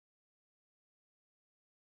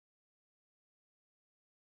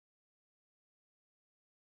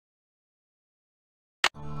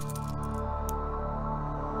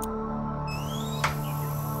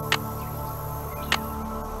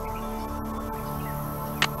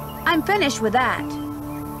I'm finished with that.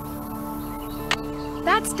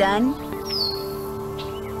 That's done.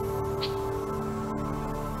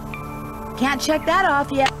 Can't check that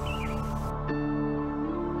off yet.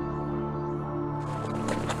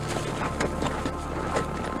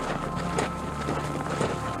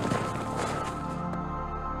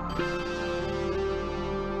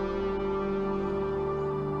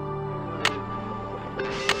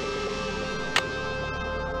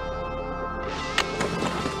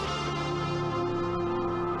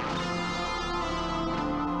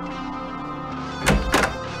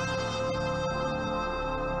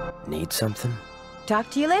 Need something? Talk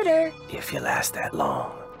to you later. If you last that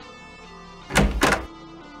long.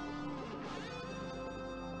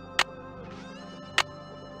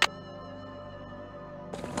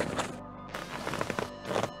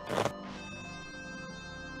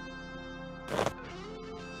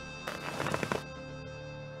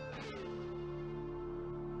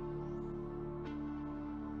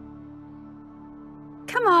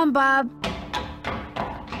 Come on, Bob.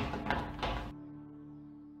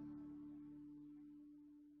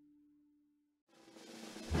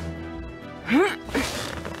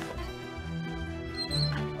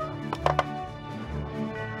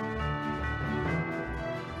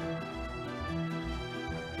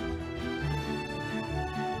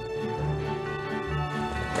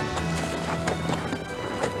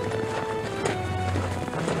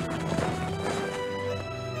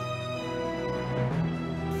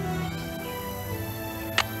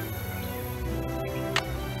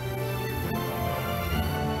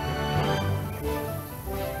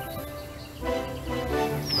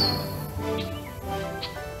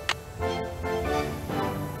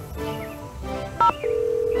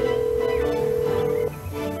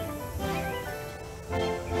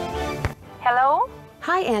 Hello?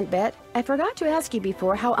 Hi, Aunt Bet. I forgot to ask you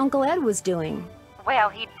before how Uncle Ed was doing. Well,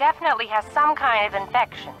 he definitely has some kind of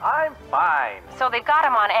infection. I'm fine. So they've got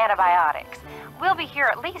him on antibiotics. We'll be here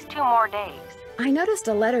at least 2 more days. I noticed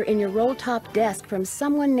a letter in your roll-top desk from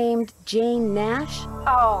someone named Jane Nash.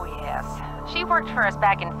 Oh, yes. She worked for us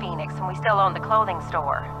back in Phoenix when we still owned the clothing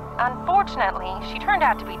store. Unfortunately, she turned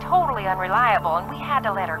out to be totally unreliable and we had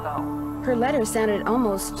to let her go. Her letter sounded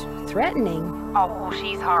almost threatening. Oh,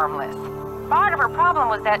 she's harmless. Part of her problem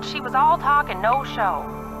was that she was all talk and no show.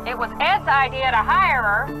 It was Ed's idea to hire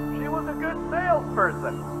her. She was a good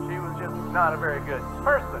salesperson. She was just not a very good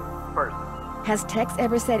person. Has Tex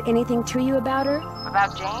ever said anything to you about her?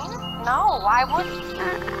 About Jane? No, why would he?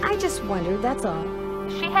 I just wondered, that's all.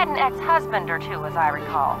 She had an ex-husband or 2, as I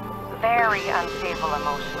recall. Very unstable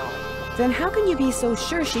emotionally. Then how can you be so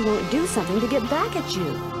sure she won't do something to get back at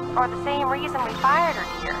you? For the same reason we fired her,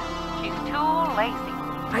 dear. She's too lazy.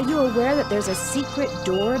 Are you aware that there's a secret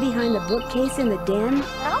door behind the bookcase in the den?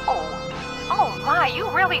 No. Oh my, you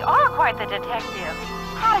really are quite the detective.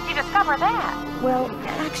 How did you discover that? Well,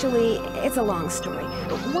 actually, it's a long story.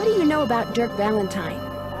 What do you know about Dirk Valentine?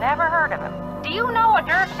 Never heard of him. Do you know a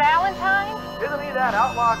Dirk Valentine? Isn't he that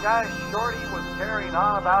outlaw guy Shorty was carrying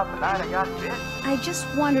on about the night I got bit? I just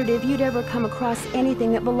wondered if you'd ever come across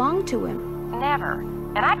anything that belonged to him. Never.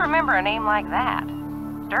 And I'd remember a name like that.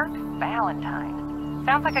 Dirk Valentine.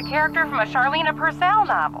 Sounds like a character from a Charlena Purcell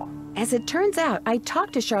novel. As it turns out, I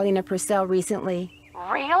talked to Charlena Purcell recently.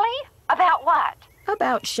 Really? About what?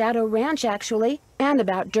 About Shadow Ranch, actually, and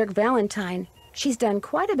about Dirk Valentine. She's done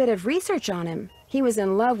quite a bit of research on him. He was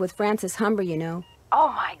in love with Frances Humber, you know. Oh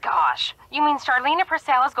my gosh. You mean Charlena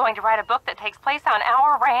Purcell is going to write a book that takes place on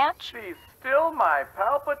our ranch? She's still my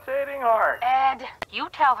palpitating heart. Ed, you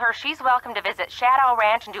tell her she's welcome to visit Shadow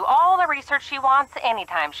Ranch and do all the research she wants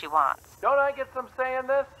anytime she wants. Don't I get some say in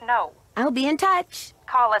this? No. I'll be in touch.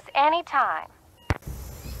 Call us anytime.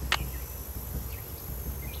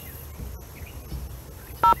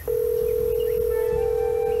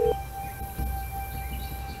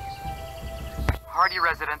 Hardy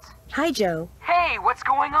residents. Hi, Joe. Hey, what's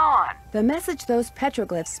going on? The message those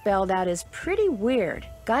petroglyphs spelled out is pretty weird.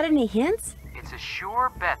 Got any hints? It's a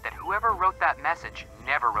sure bet that whoever wrote that message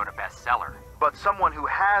never wrote a bestseller. But someone who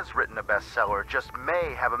has written a bestseller just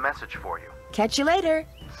may have a message for you. Catch you later.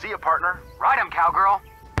 See ya, partner. Ride 'em, cowgirl.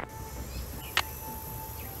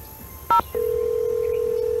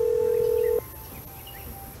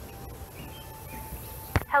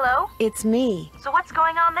 Hello? It's me. So what's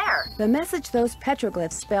going on there? The message those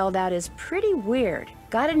petroglyphs spelled out is pretty weird.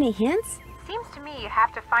 Got any hints? Seems to me you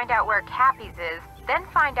have to find out where Cappy's is, then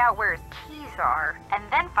find out where his keys are, and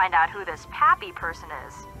then find out who this Pappy person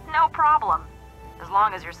is. No problem. As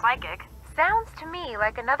long as you're psychic. Sounds to me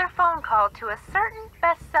like another phone call to a certain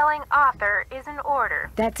best-selling author is in order.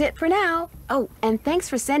 That's it for now. Oh, and thanks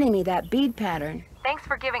for sending me that bead pattern. Thanks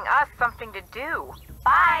for giving us something to do.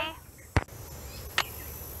 Bye!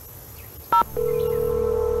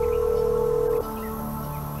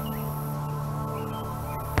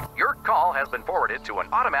 Your call has been forwarded to an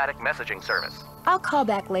automatic messaging service. I'll call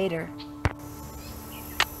back later.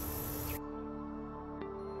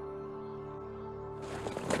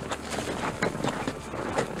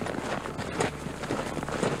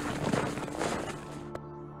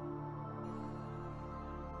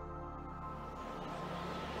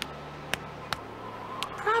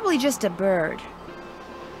 Probably just a bird.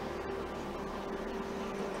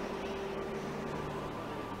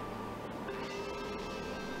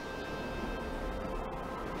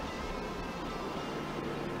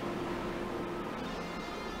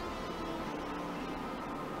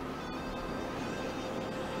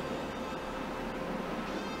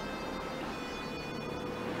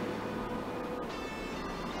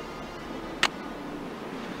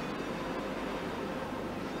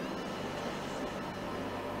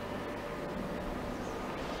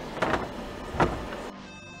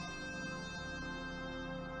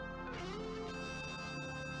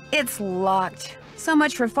 It's locked. So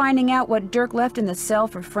much for finding out what Dirk left in the cell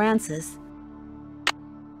for Francis.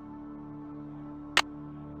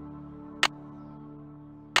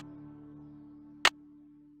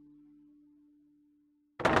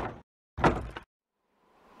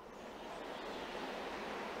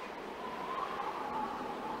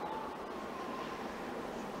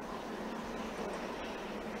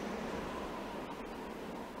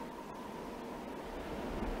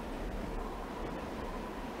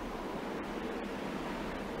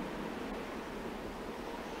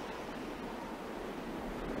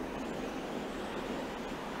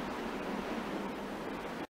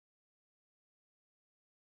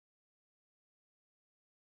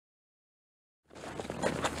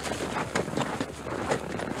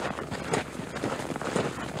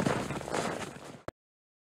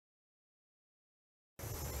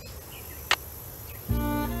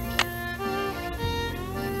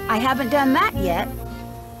 I haven't done that yet.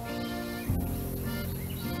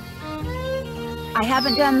 I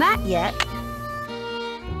haven't done that yet.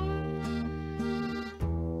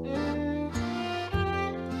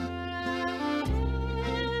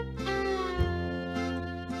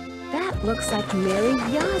 That looks like Mary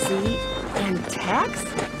Yazzie and Tex?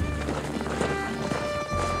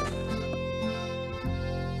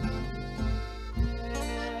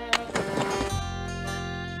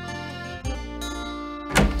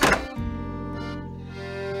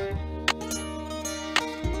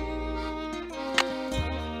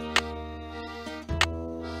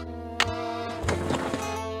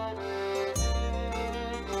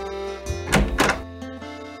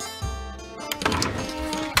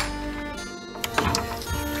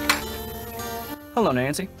 Hello,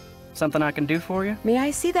 Nancy. Something I can do for you? May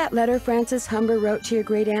I see that letter Francis Humber wrote to your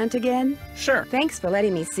great-aunt again? Sure. Thanks for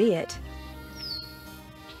letting me see it.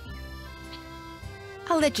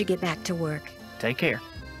 I'll let you get back to work. Take care.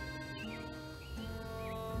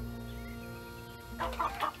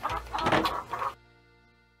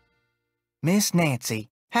 Miss Nancy,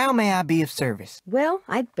 how may I be of service? Well,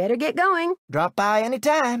 I'd better get going. Drop by any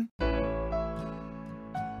time.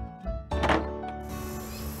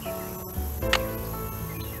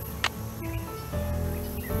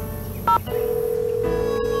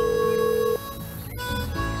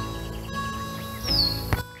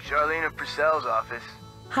 Charlene Purcell's office.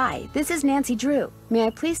 Hi, this is Nancy Drew. May I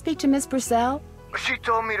please speak to Miss Purcell? She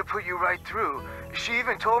told me to put you right through. She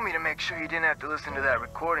even told me to make sure you didn't have to listen to that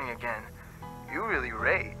recording again. You really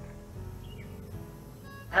rate.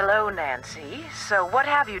 Hello, Nancy. So what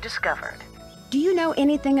have you discovered? Do you know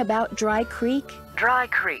anything about Dry Creek? Dry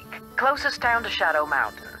Creek, closest town to Shadow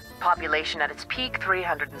Mountain. Population at its peak,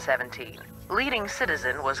 317. Leading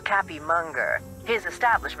citizen was Cappy Munger. His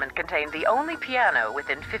establishment contained the only piano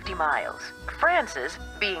within 50 miles. Frances,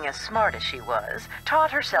 being as smart as she was,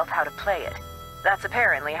 taught herself how to play it. That's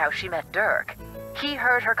apparently how she met Dirk. He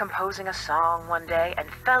heard her composing a song one day and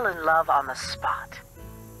fell in love on the spot.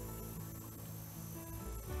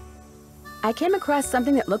 I came across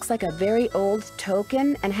something that looks like a very old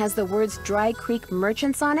token and has the words Dry Creek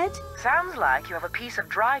Merchants on it. Sounds like you have a piece of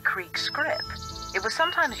Dry Creek script. It was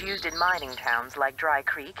sometimes used in mining towns like Dry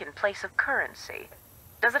Creek in place of currency.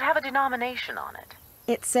 Does it have a denomination on it?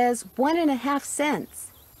 It says 1.5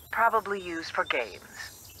 cents. Probably used for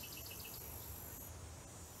games.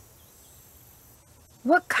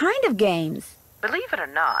 What kind of games? Believe it or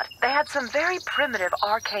not, they had some very primitive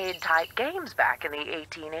arcade-type games back in the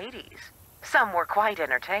 1880s. Some were quite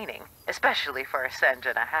entertaining, especially for 1.5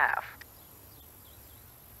 cents.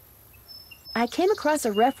 I came across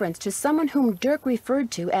a reference to someone whom Dirk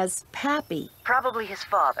referred to as Pappy. Probably his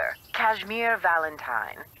father, Kashmir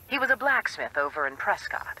Valentine. He was a blacksmith over in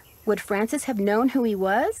Prescott. Would Francis have known who he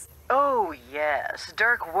was? Oh, yes.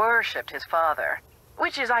 Dirk worshipped his father.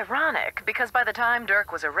 Which is ironic, because by the time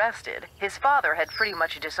Dirk was arrested, his father had pretty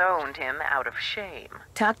much disowned him out of shame.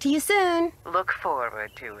 Talk to you soon. Look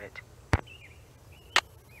forward to it.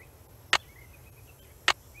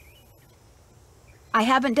 I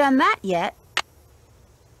haven't done that yet.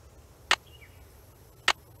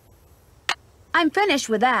 I'm finished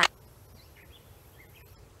with that.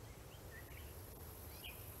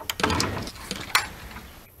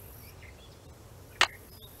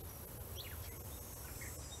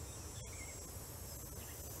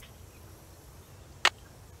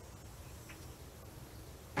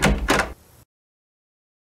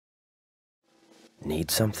 Need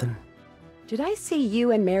something? Did I see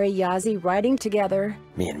you and Mary Yazzie riding together?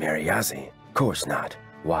 Me and Mary Yazzie? Course not.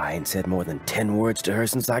 Why, I ain't said more than 10 words to her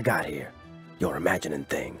since I got here. You're imagining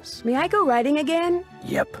things. May I go riding again?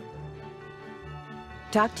 Yep.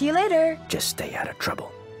 Talk to you later. Just stay out of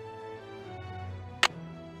trouble.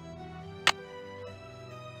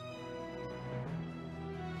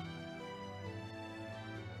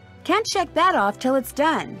 Can't check that off till it's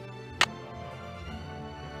done.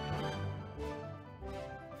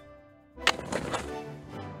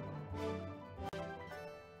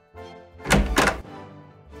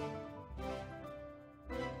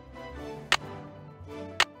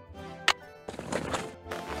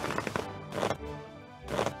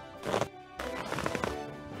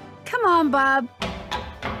 Come on, Bob.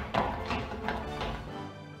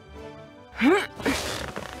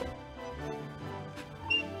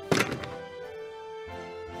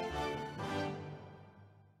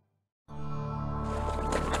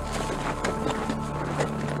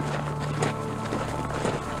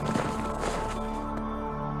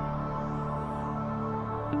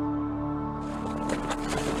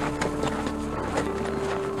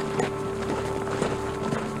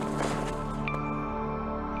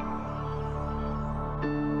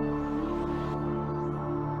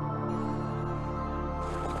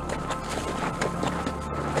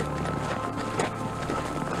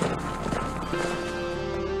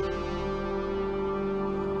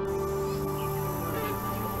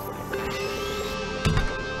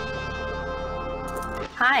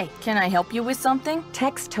 Hi, can I help you with something?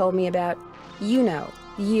 Tex told me about, you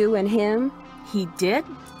and him. He did?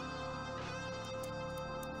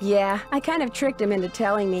 Yeah, I kind of tricked him into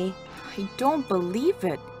telling me. I don't believe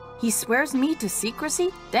it. He swears me to secrecy,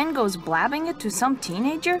 then goes blabbing it to some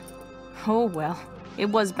teenager? Oh well, it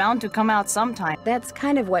was bound to come out sometime. That's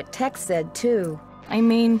kind of what Tex said, too. I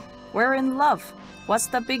mean, we're in love. What's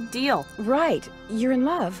the big deal? Right, you're in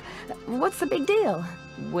love. What's the big deal?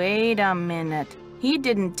 Wait a minute. He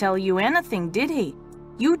didn't tell you anything, did he?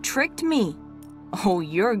 You tricked me. Oh,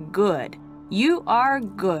 you're good. You are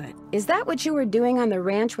good. Is that what you were doing on the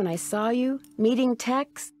ranch when I saw you? Meeting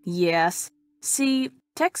Tex? Yes. See,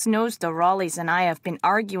 Tex knows the Raleighs and I have been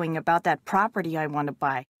arguing about that property I want to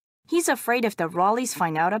buy. He's afraid if the Raleighs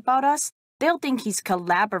find out about us, they'll think he's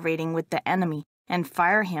collaborating with the enemy and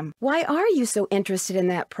fire him. Why are you so interested in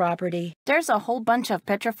that property? There's a whole bunch of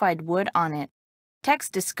petrified wood on it.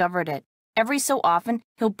 Tex discovered it. Every so often,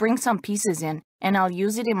 he'll bring some pieces in, and I'll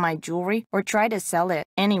use it in my jewelry or try to sell it.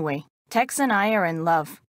 Anyway, Tex and I are in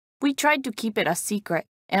love. We tried to keep it a secret,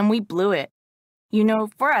 and we blew it. You know,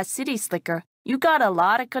 for a city slicker, you got a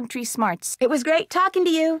lot of country smarts. It was great talking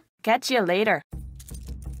to you. Catch you later.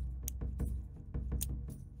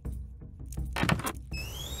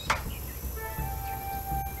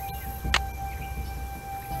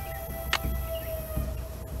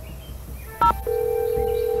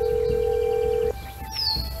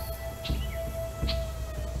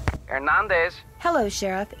 Hernandez. Hello,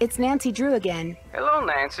 Sheriff. It's Nancy Drew again. Hello,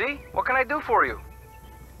 Nancy. What can I do for you?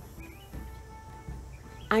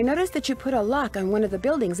 I noticed that you put a lock on one of the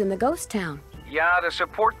buildings in the ghost town. Yeah, the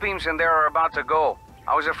support beams in there are about to go.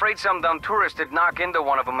 I was afraid some dumb tourist would knock into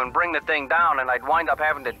one of them and bring the thing down, and I'd wind up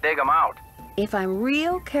having to dig them out. If I'm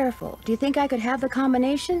real careful, do you think I could have the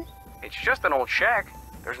combination? It's just an old shack.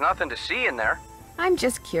 There's nothing to see in there. I'm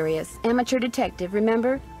just curious. Amateur detective,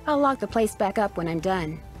 remember? I'll lock the place back up when I'm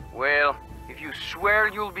done. Well, if you swear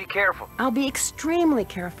you'll be careful. I'll be extremely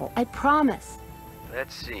careful, I promise.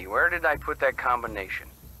 Let's see, where did I put that combination?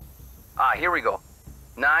 Ah, here we go.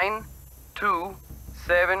 9, 2,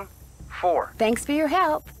 7, 4. Thanks for your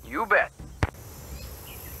help. You bet.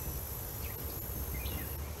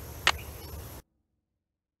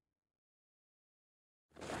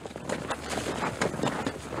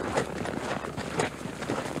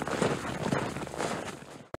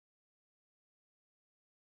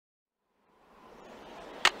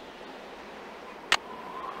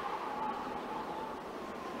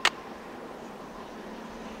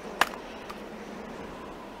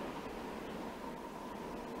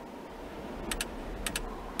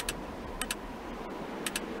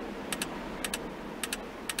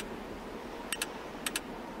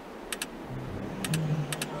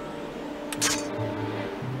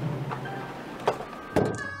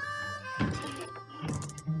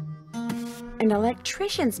 An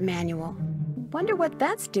electrician's manual. Wonder what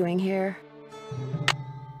that's doing here.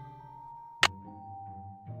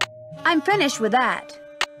 I'm finished with that.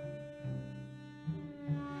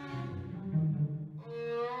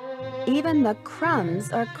 Even the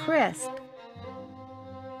crumbs are crisp.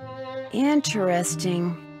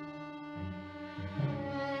 Interesting.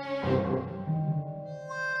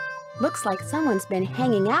 Looks like someone's been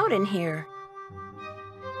hanging out in here.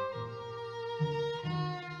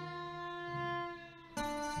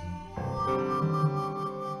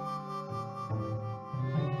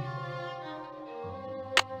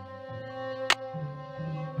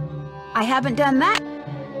 I haven't done that.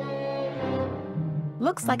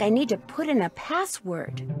 Looks like I need to put in a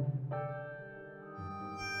password.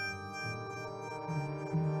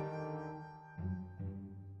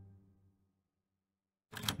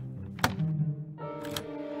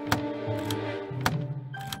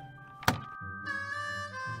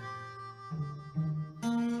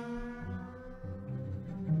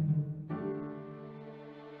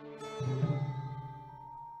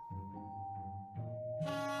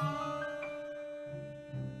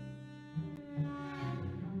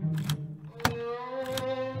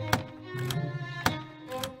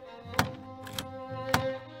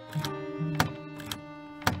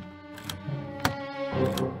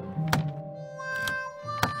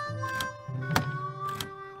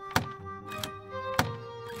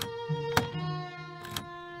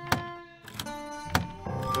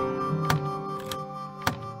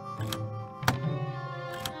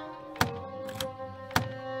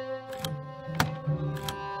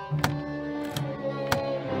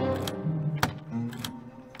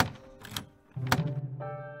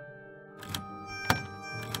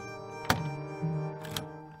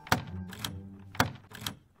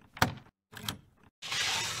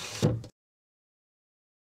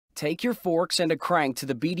 Take your forks and a crank to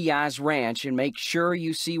the Beady Eyes Ranch and make sure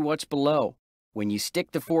you see what's below. When you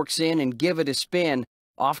stick the forks in and give it a spin,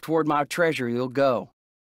 off toward my treasure you'll go.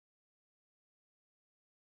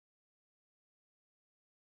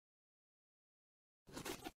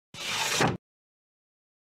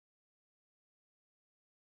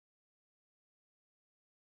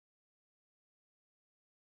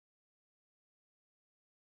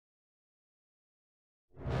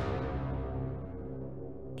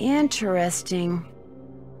 Interesting.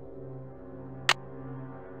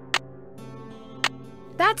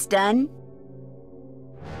 That's done.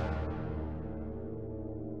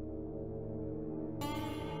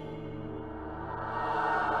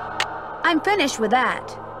 I'm finished with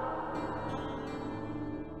that.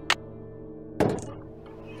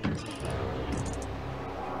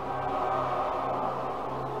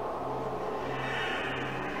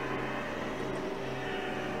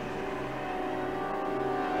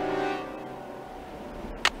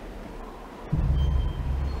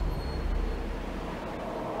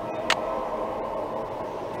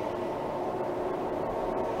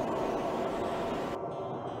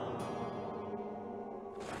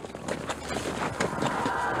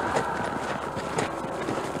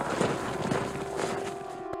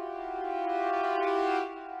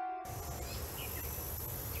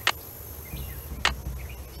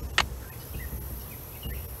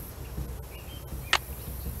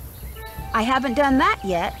 I haven't done that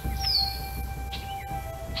yet.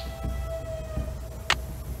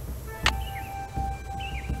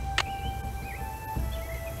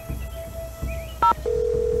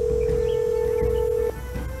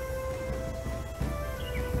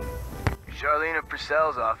 Charlene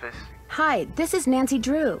Purcell's office. Hi, this is Nancy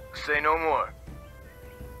Drew. Say no more.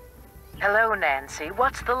 Hello, Nancy.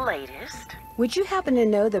 What's the latest? Would you happen to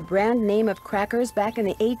know the brand name of crackers back in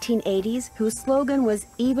the 1880s whose slogan was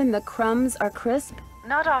 "Even the crumbs are crisp"?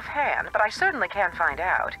 Not offhand, but I certainly can find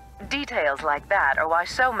out. Details like that are why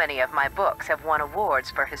so many of my books have won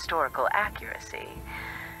awards for historical accuracy.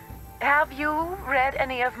 Have you read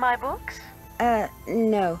any of my books?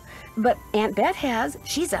 No. But Aunt Bet has.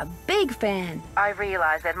 She's a big fan. I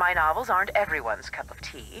realize that my novels aren't everyone's cup of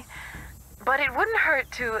tea, but it wouldn't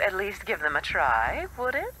hurt to at least give them a try,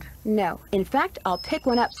 would it? No. In fact, I'll pick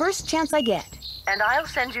one up first chance I get. And I'll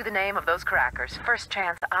send you the name of those crackers first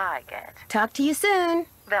chance I get. Talk to you soon.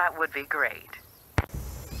 That would be great.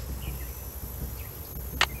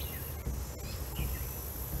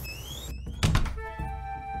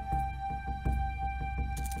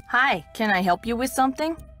 Hi, can I help you with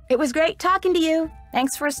something? It was great talking to you.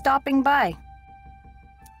 Thanks for stopping by.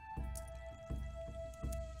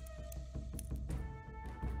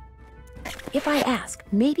 If I ask,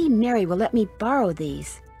 maybe Mary will let me borrow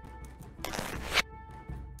these.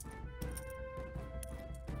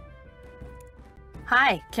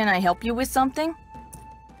 Hi, can I help you with something?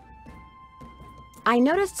 I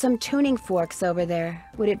noticed some tuning forks over there.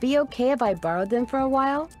 Would it be okay if I borrowed them for a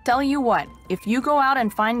while? Tell you what, if you go out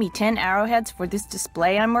and find me 10 arrowheads for this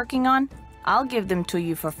display I'm working on, I'll give them to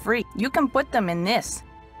you for free. You can put them in this.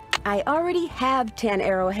 I already have 10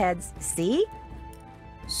 arrowheads, see?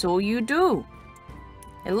 So you do.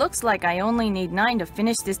 It looks like I only need 9 to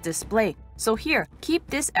finish this display, so here, keep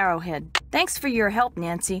this arrowhead. Thanks for your help,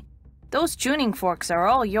 Nancy. Those tuning forks are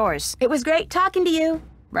all yours. It was great talking to you.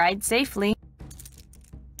 Ride safely.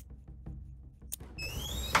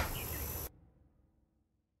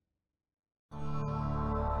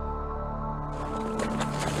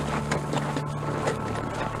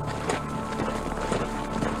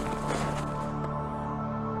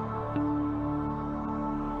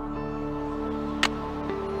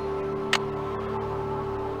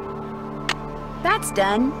 That's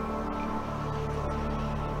done.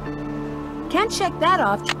 Can't check that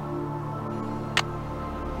off.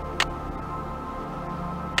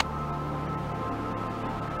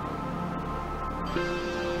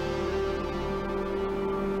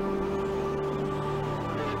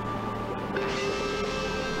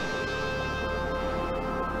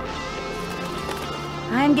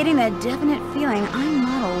 I'm getting that definite feeling I'm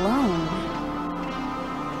not alone.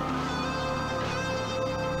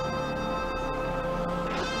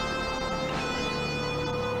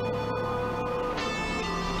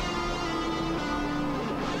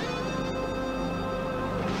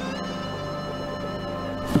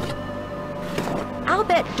 I'll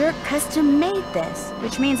bet Dirk custom made this,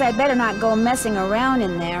 which means I better not go messing around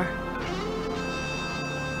in there.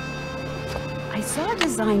 I saw a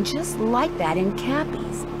design just like that in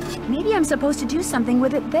Cappy's. Maybe I'm supposed to do something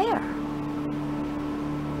with it there.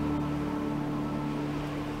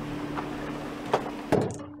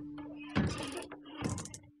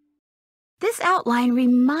 This outline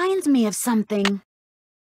reminds me of something.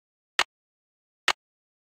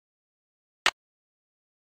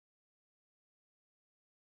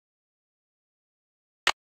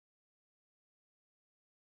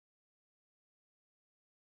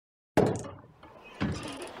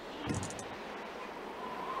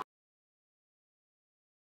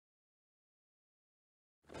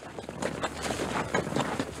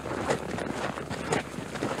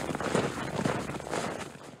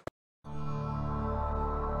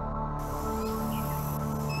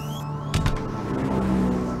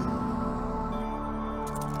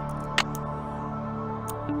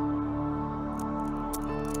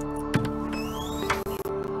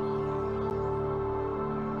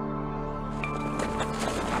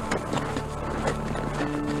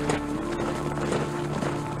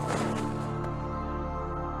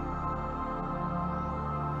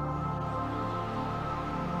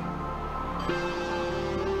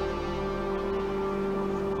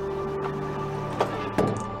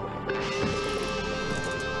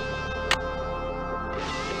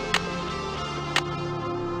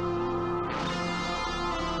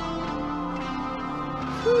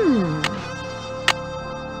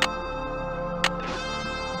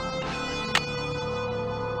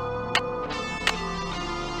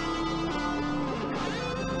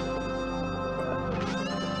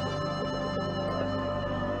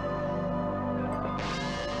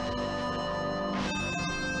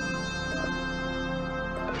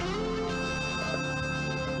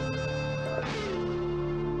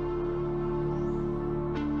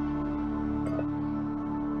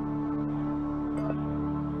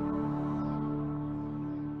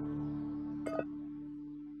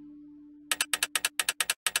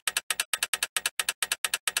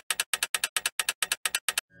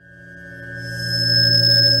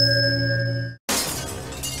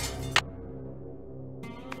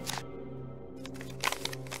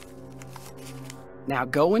 Now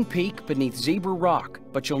go and peek beneath Zebra Rock,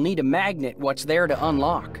 but you'll need a magnet what's there to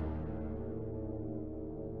unlock.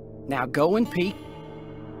 Now go and peek.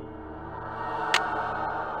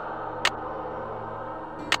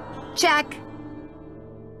 Check.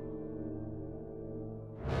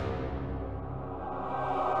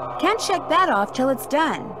 Can't check that off till it's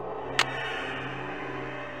done.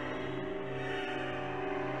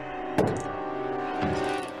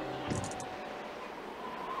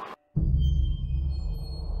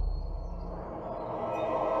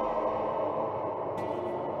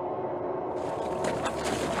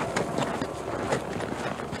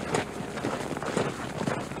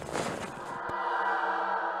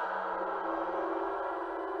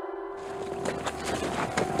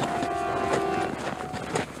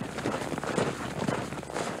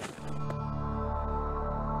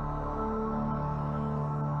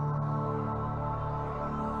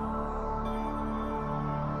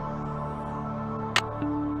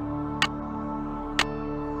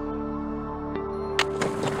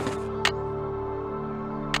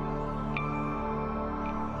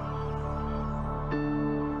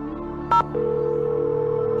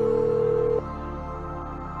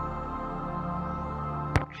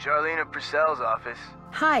 Charlena Purcell's office.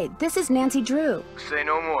 Hi, this is Nancy Drew. Say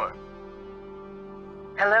no more.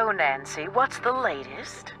 Hello, Nancy. What's the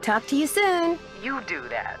latest? Talk to you soon. You do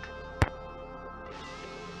that.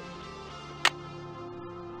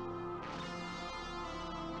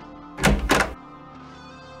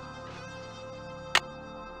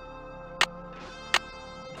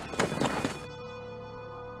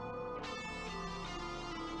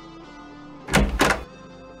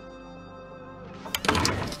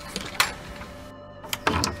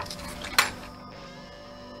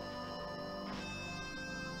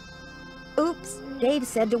 Oops, Dave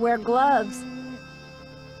said to wear gloves.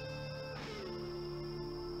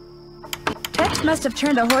 Tex must have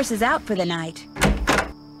turned the horses out for the night.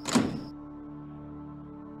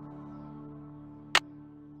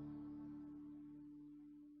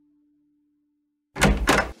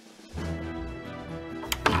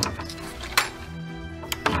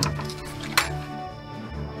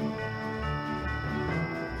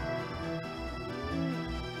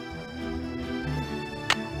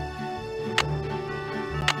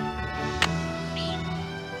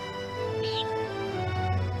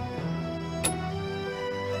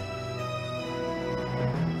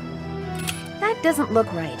 That doesn't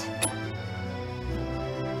look right.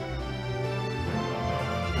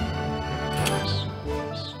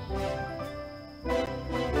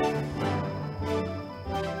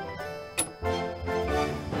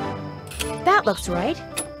 That looks right.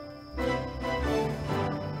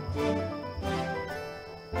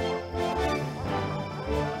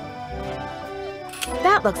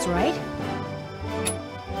 That looks right.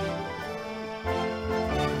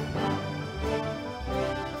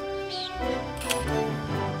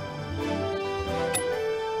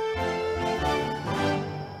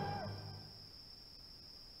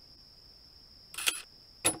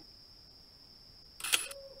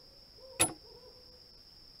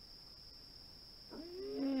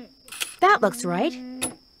 That looks right.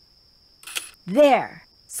 There.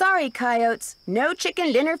 Sorry, coyotes. No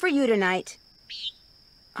chicken dinner for you tonight.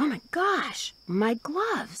 Oh my gosh, my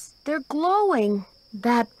gloves. They're glowing.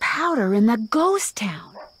 That powder in the ghost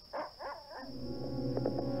town.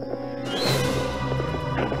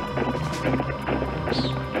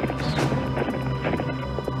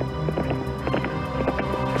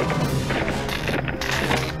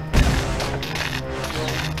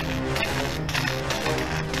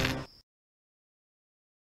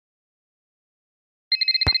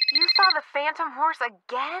 You saw the phantom horse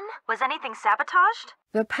again? Was anything sabotaged?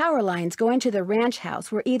 The power lines going to the ranch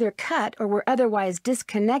house were either cut or were otherwise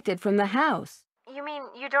disconnected from the house. You mean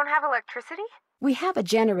you don't have electricity? We have a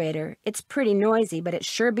generator. It's pretty noisy, but it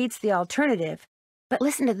sure beats the alternative. But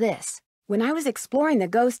listen to this. When I was exploring the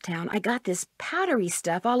ghost town, I got this powdery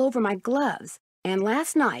stuff all over my gloves. And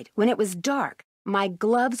last night, when it was dark, my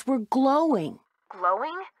gloves were glowing.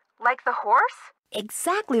 Glowing? Like the horse?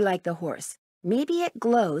 Exactly like the horse. Maybe it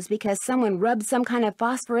glows because someone rubbed some kind of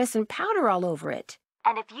phosphorescent powder all over it.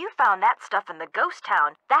 And if you found that stuff in the ghost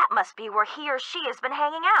town, that must be where he or she has been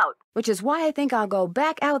hanging out. Which is why I think I'll go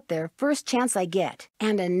back out there first chance I get.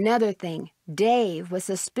 And another thing, Dave was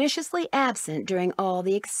suspiciously absent during all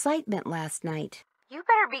the excitement last night. You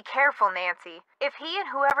better be careful, Nancy. If he and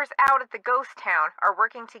whoever's out at the ghost town are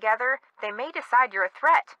working together, they may decide you're a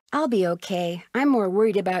threat. I'll be okay. I'm more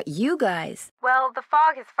worried about you guys. Well, the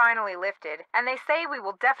fog has finally lifted, and they say we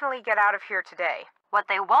will definitely get out of here today. What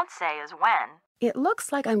they won't say is when. It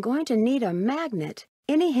looks like I'm going to need a magnet.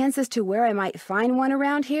 Any hints as to where I might find one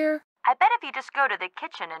around here? I bet if you just go to the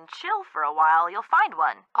kitchen and chill for a while, you'll find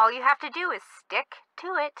one. All you have to do is stick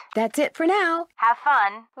to it. That's it for now. Have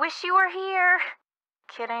fun. Wish you were here.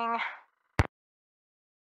 Kidding.